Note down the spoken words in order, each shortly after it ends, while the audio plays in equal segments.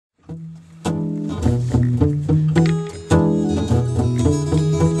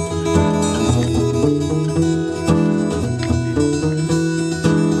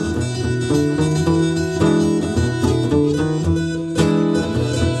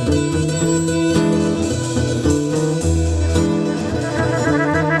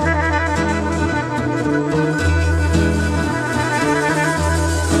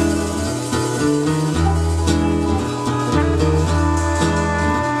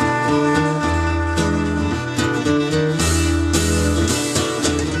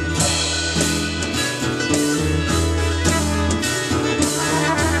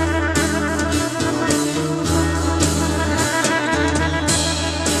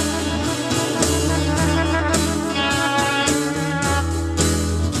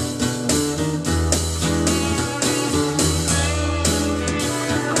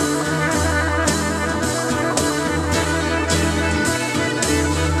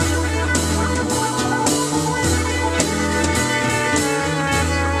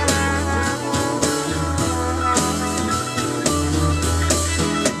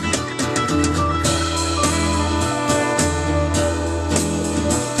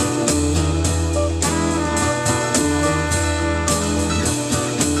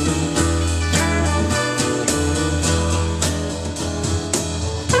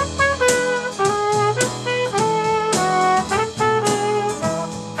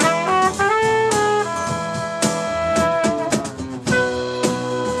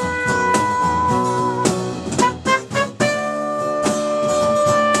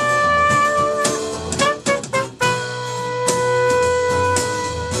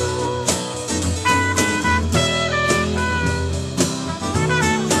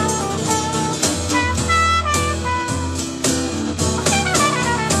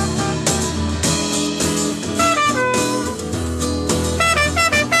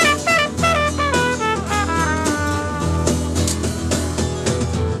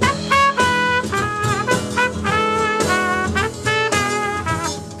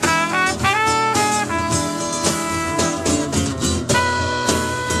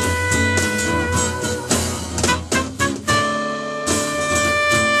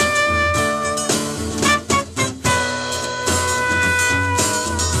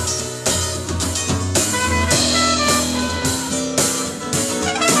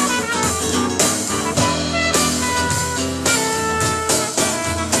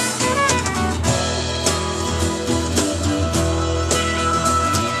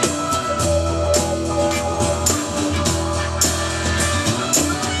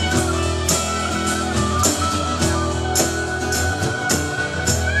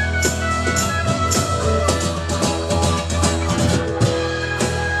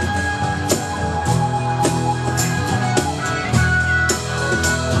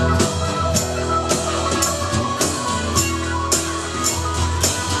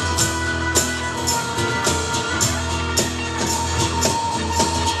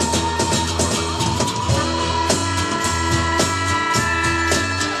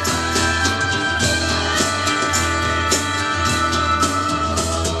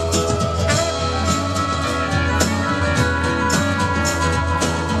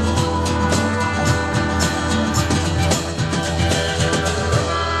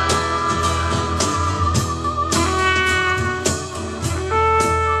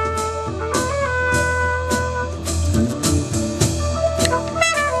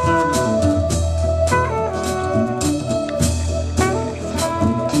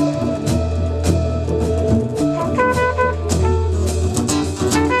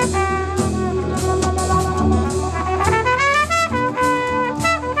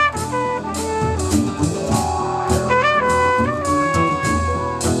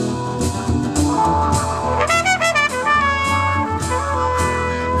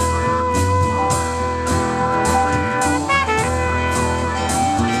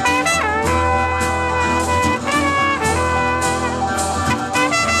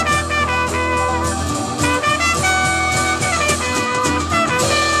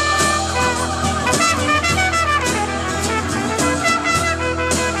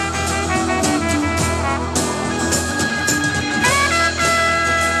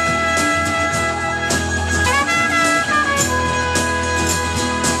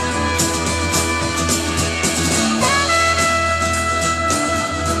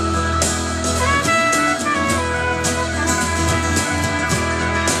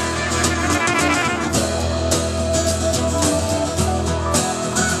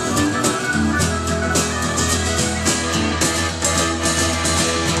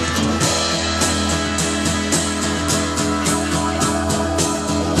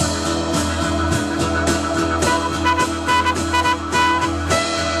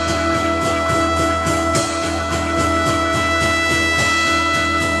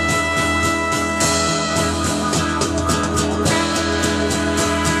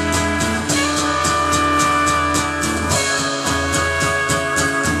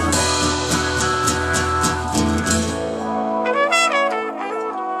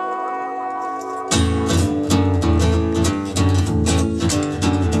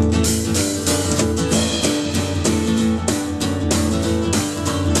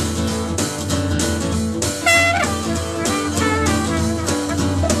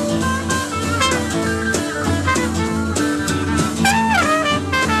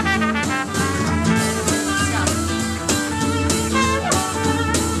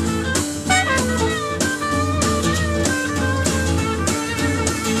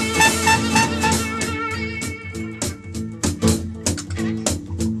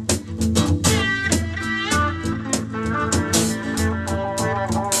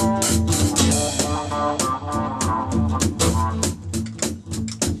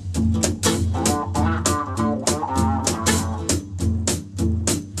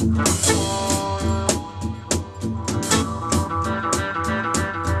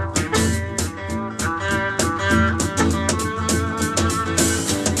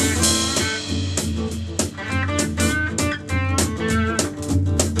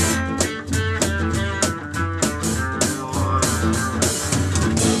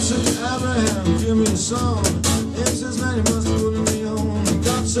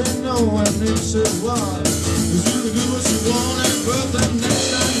said what? 'Cause you can do what you want, and but the next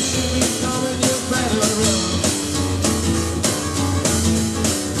time you see me coming, you better run.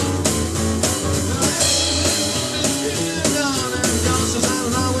 Gone and gone since I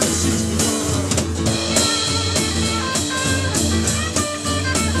don't know where she's gone.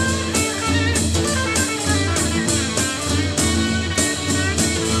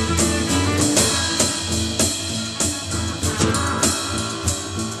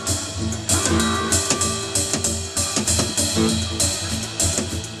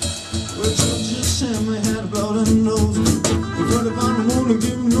 Well, Georgia Sammy had a bloody nose. He put up on the moon and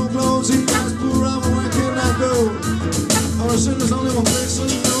give him no clothes. He asked poor Robert, where can I go? Or I said there's only one place I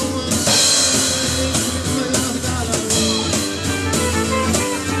know.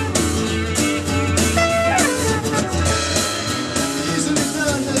 Easily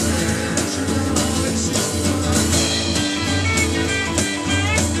done, that's it. You don't always see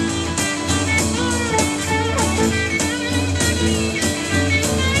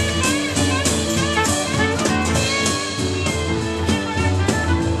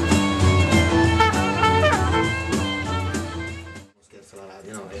Scherzo alla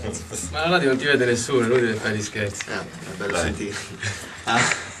radio, no? Ma la radio non ti vede nessuno, lui deve fare gli scherzi. È bello sentire.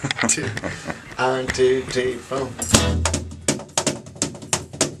 1, 2, 3, 4.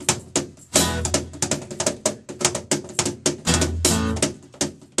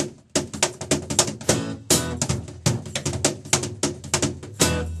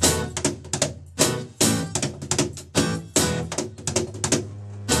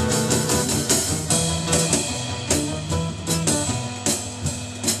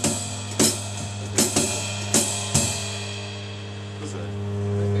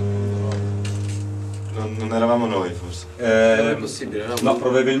 Non eravamo noi forse. Non è possibile, no? No,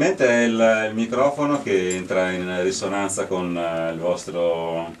 probabilmente è il microfono che entra in risonanza con il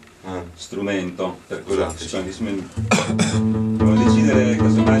vostro strumento. Per cui devo decidere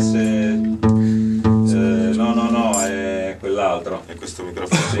casomai se... no, è quell'altro. È questo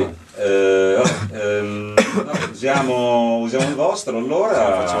microfono? Sì. No, usiamo il vostro,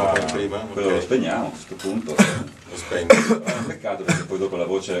 allora facciamo come prima. quello Okay. lo spegniamo a questo punto. Lo spengo. È un peccato perché poi dopo la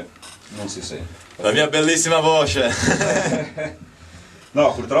voce non si sente. La mia bellissima voce!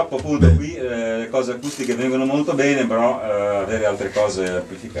 No, purtroppo appunto qui le cose acustiche vengono molto bene, però avere altre cose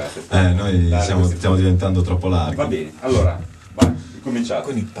amplificate. Noi stiamo diventando troppo larghi. Va bene, allora, vai, cominciate.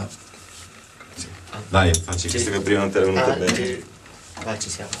 Con il pa. Dai, facci questo che prima non ti era venuto bene. Vai, ci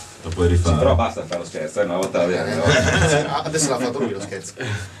siamo. Lo puoi Sì, rifare. però basta fare lo scherzo, una volta la vedo. Adesso l'ha fatto lui lo scherzo.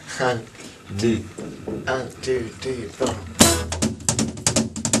 1, 2, 3, 4.